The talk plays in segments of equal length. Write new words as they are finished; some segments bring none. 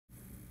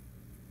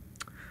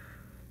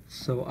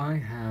So I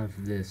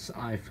have this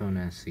iPhone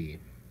SE,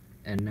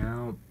 and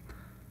now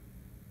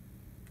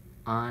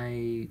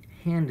I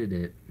handed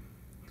it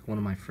to one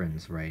of my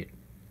friends, right?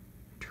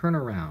 Turn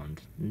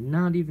around,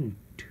 not even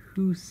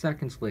 2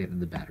 seconds later,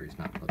 the battery's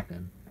not plugged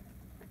in.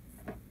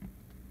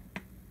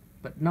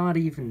 But not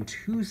even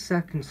 2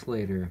 seconds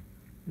later,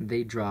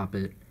 they drop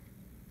it,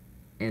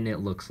 and it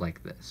looks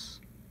like this.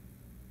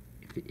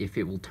 If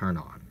it will turn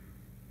on.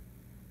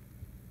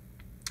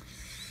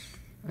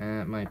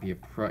 That might be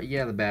a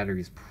yeah, the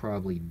battery's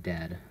probably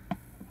dead.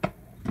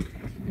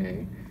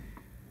 Okay.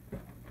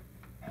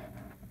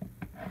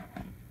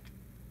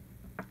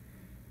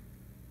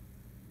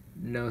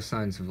 No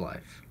signs of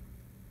life.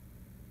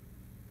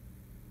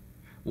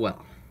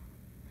 Well,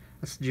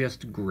 that's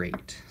just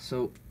great.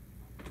 So,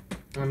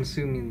 I'm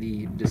assuming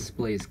the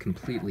display is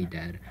completely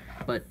dead,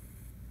 but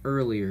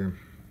earlier,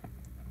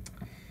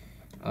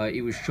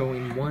 it was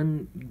showing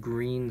one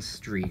green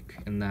streak,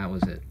 and that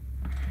was it.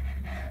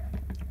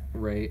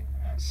 Right?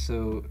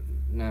 So,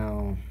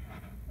 now,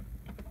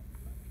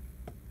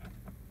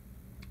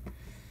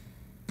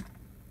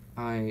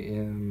 I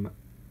am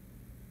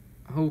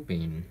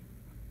hoping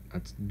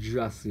that's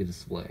just the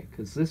display,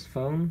 because this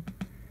phone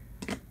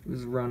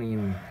is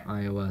running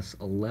iOS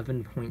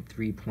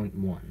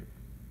 11.3.1,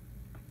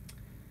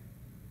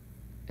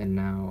 and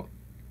now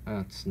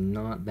that's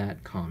not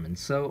that common.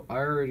 So I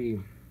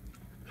already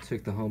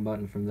took the home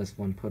button from this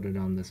one, put it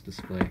on this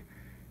display,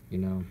 you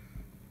know.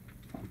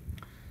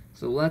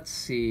 So let's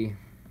see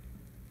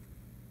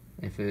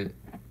if it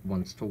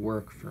wants to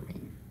work for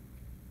me.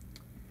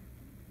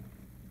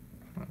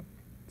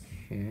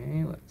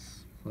 Okay,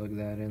 let's plug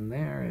that in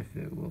there. If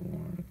it will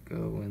want to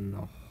go in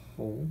the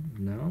hole.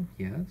 No,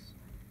 yes,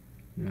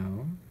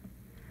 no.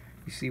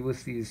 You see,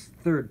 with these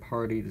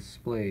third-party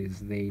displays,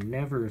 they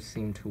never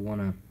seem to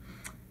want to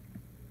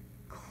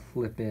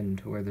clip in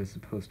to where they're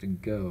supposed to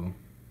go.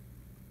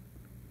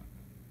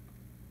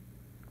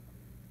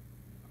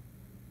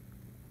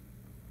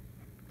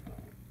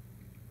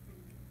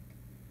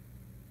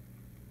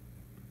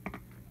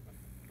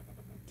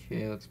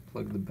 Okay, let's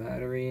plug the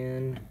battery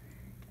in,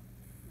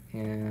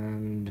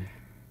 and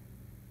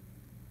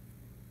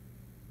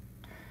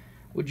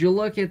would you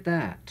look at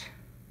that?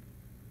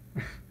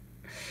 That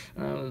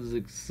was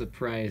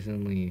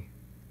surprisingly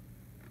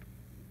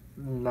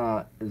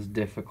not as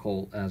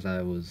difficult as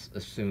I was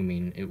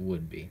assuming it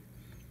would be.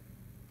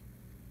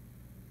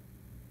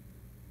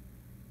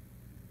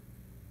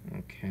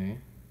 Okay.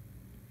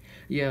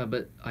 Yeah,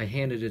 but I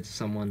handed it to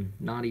someone,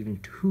 not even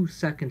 2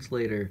 seconds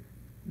later,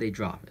 they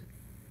drop it.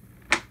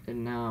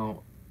 And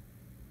now,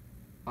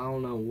 I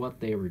don't know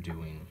what they were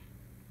doing.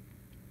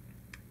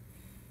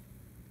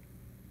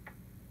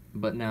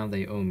 But now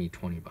they owe me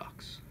 20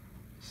 bucks.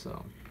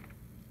 So,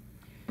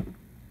 if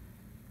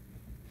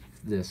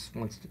this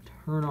wants to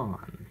turn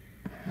on,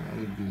 that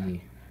would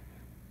be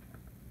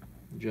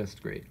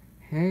just great.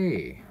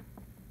 Hey,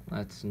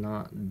 that's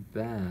not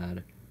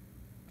bad.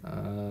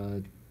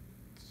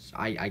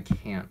 I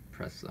can't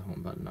press the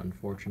home button,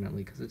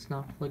 unfortunately, because it's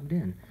not plugged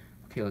in.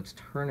 Okay, let's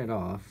turn it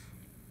off.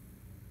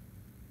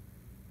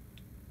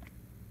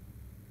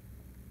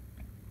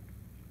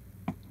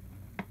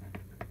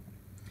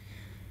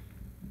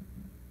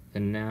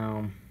 And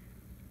now,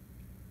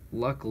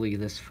 luckily,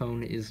 this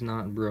phone is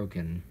not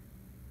broken,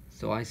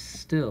 so I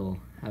still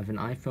have an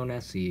iPhone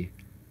SE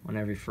on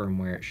every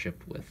firmware it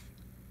shipped with,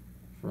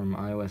 from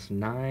iOS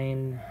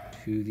 9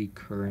 to the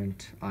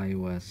current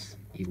iOS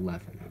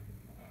 11.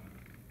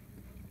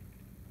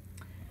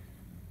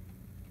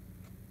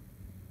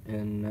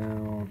 And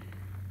now,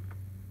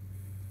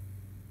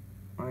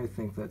 I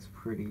think that's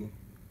pretty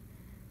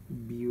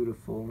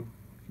beautiful,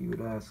 if you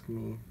would ask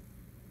me.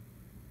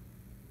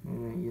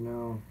 You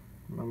know,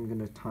 I'm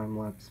gonna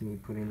time-lapse me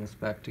putting this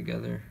back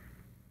together.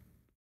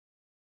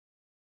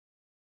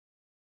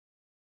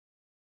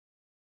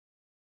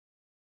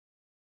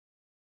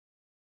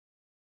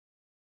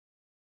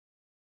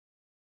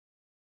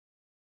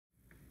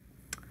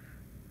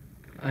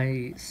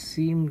 I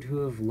seem to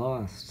have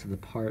lost the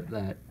part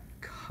that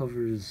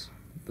covers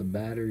the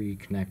battery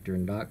connector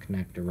and dock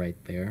connector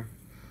right there.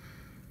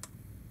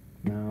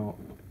 Now,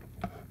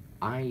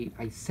 I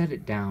set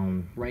it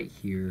down right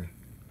here,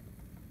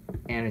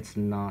 and it's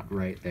not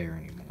right there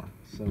anymore.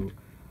 So,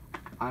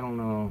 I don't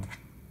know.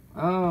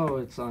 Oh,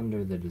 it's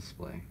under the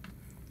display.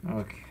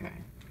 Okay.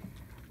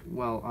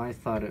 Well, I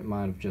thought it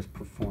might have just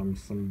performed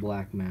some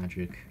black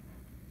magic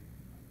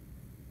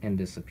and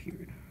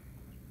disappeared.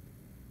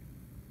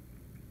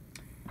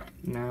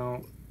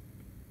 Now,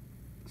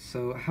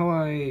 so how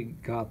I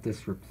got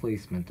this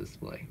replacement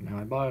display. Now,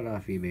 I bought it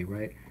off eBay,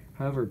 right?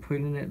 However,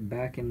 putting it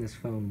back in this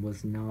phone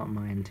was not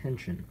my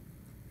intention.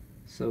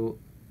 So,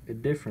 a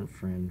different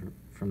friend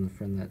from the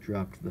friend that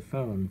dropped the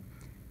phone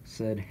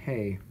said,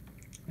 hey,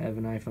 I have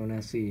an iPhone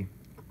SE,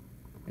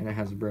 and it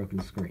has a broken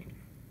screen.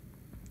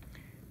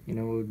 You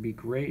know, it would be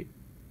great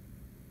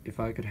if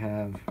I could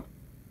have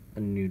a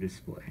new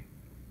display.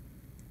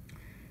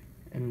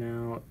 And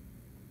now,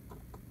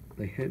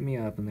 they hit me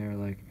up and they were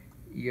like,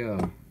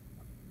 yo,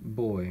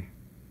 boy,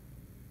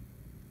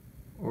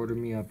 order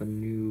me up a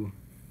new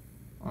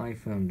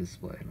iPhone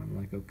display. And I'm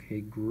like,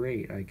 okay,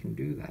 great, I can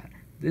do that.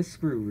 This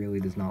screw really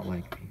does not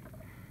like me.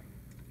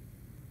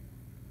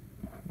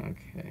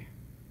 Okay.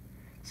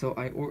 So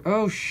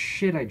oh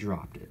shit, I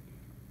dropped it.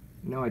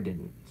 No, I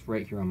didn't. It's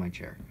right here on my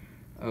chair.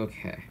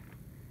 Okay.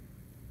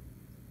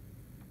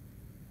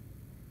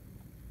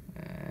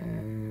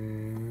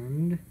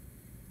 And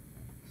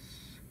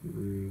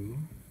screw.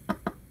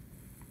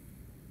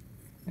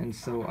 And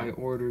so I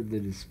ordered the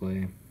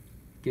display.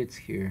 Gets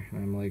here,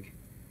 and I'm like,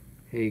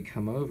 hey,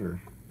 come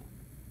over.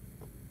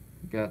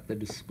 Got the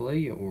display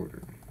you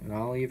ordered, and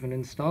I'll even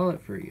install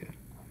it for you.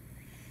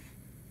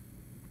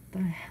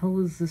 What the hell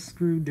is this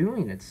screw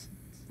doing? It's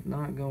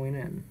not going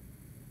in.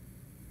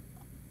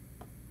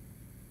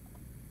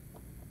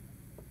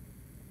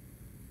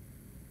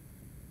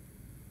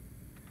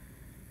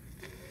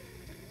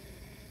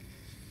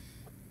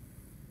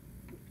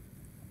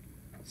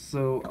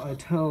 So I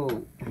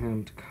tell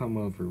him to come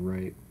over,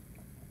 right?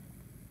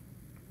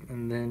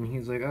 And then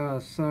he's like, oh,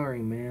 sorry,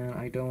 man,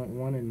 I don't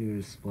want a new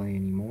display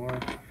anymore.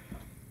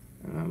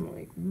 And I'm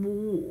like,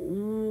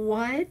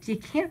 what? You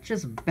can't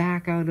just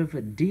back out of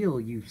a deal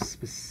you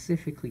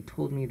specifically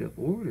told me to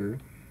order.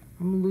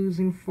 I'm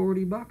losing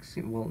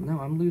 $40. Well, no,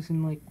 I'm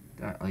losing, like,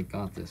 I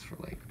got this for,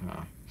 like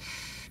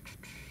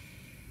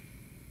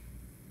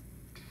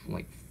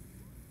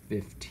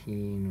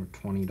 $15 or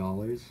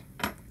 $20.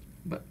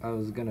 But I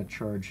was gonna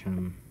charge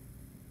him,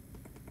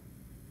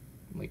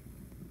 like,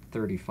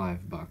 $35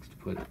 to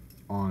put it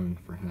on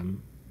for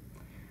him.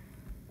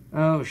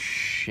 Oh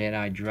shit,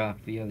 I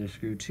dropped the other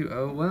screw too.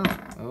 Oh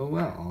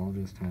well, I'll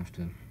just have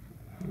to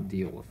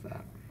deal with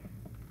that.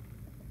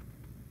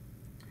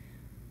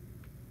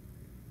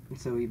 And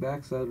so he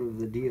backs out of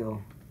the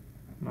deal,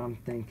 and I'm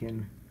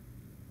thinking,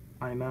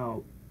 I'm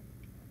out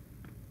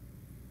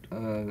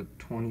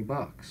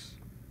 $20.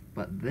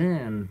 But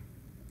then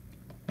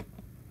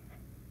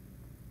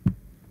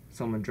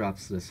someone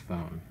drops this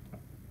phone,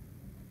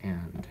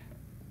 and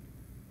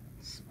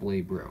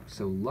display broke.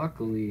 So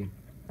luckily,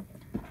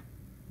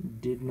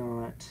 did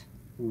not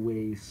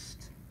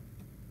waste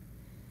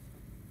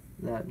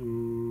that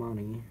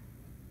money,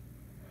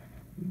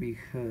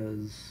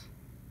 because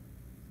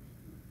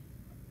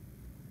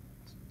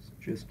it's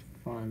just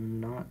fun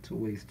not to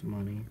waste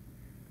money.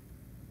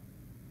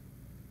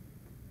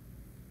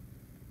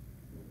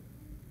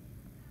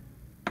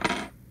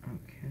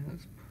 Okay,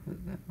 let's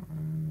put that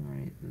on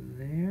right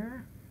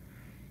there.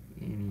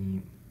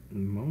 Any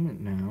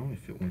moment now,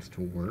 if it wants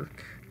to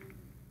work.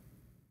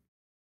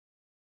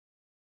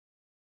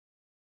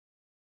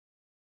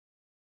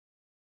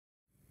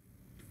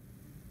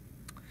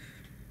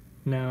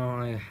 Now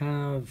I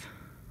have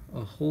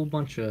a whole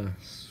bunch of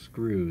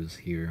screws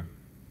here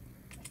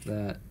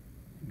that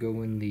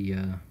go in the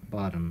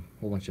bottom,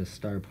 a whole bunch of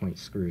star point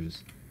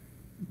screws,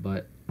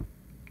 but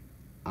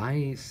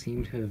I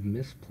seem to have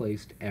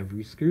misplaced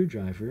every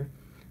screwdriver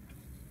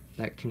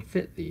that can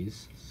fit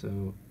these,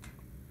 so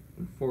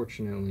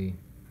unfortunately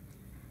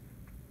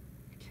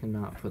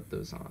cannot put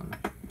those on.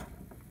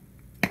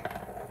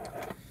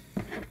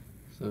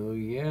 So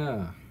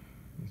yeah,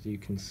 as you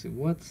can see,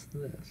 what's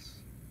this?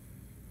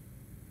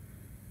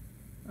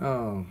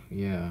 Oh,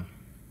 yeah.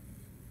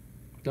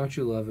 Don't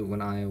you love it when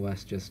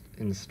iOS just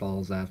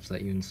installs apps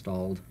that you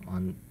installed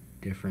on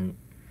different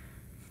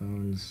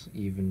phones,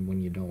 even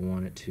when you don't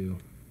want it to?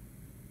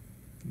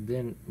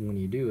 Then, when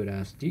you do, it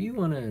asks, do you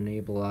want to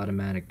enable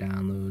automatic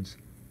downloads?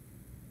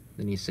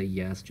 Then you say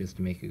yes, just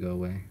to make it go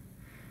away.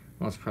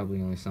 Well, it's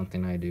probably only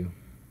something I do.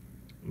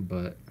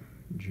 But,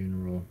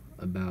 general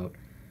about...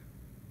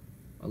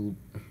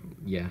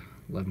 yeah,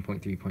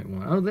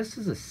 11.3.1. Oh, this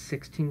is a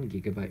 16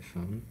 gigabyte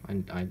phone.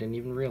 I didn't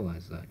even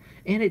realize that.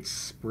 And it's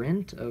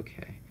Sprint?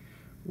 Okay.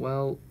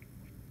 Well,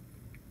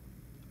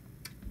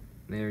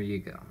 there you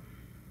go.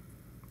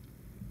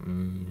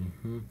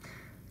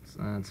 So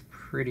that's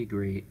pretty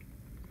great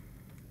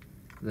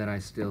that I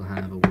still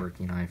have a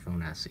working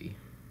iPhone SE.